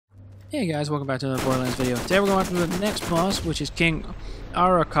Hey guys, welcome back to another Borderlands video. Today we're going after the next boss, which is King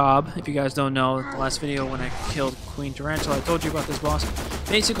Aracobb. If you guys don't know, the last video when I killed Queen Tarantula, I told you about this boss.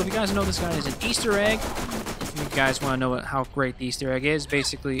 Basically, if you guys know, this guy is an Easter egg. If you guys want to know how great the Easter egg is,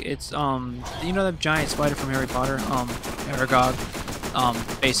 basically it's you know that giant spider from Harry Potter, Aracobb.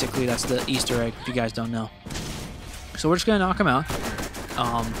 Basically that's the Easter egg. If you guys don't know, so we're just gonna knock him out.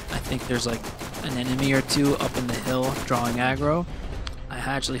 I think there's like an enemy or two up in the hill drawing aggro. I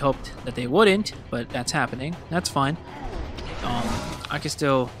actually hoped that they wouldn't, but that's happening. That's fine. I can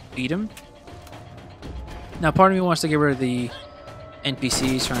still beat him. Now, part of me wants to get rid of the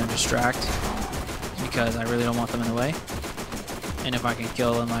NPCs trying to distract, because I really don't want them in the way. And if I can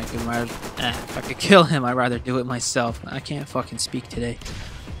kill him, I can rather. If I could kill him, I'd rather do it myself. I can't fucking speak today.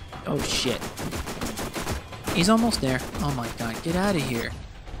 Oh shit! He's almost there. Oh my god! Get out of here!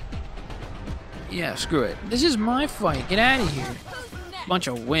 Yeah, screw it. This is my fight. Get out of here. Bunch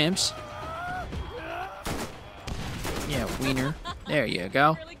of wimps. Yeah, wiener. There you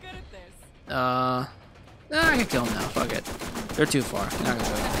go. I can kill them now. Fuck it. They're too far. Not gonna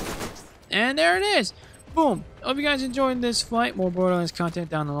go yet. And there it is. Boom. Hope you guys enjoyed this fight. More Borderlands content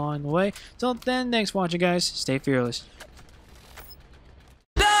down the line the way. Till then, thanks for watching, guys. Stay fearless.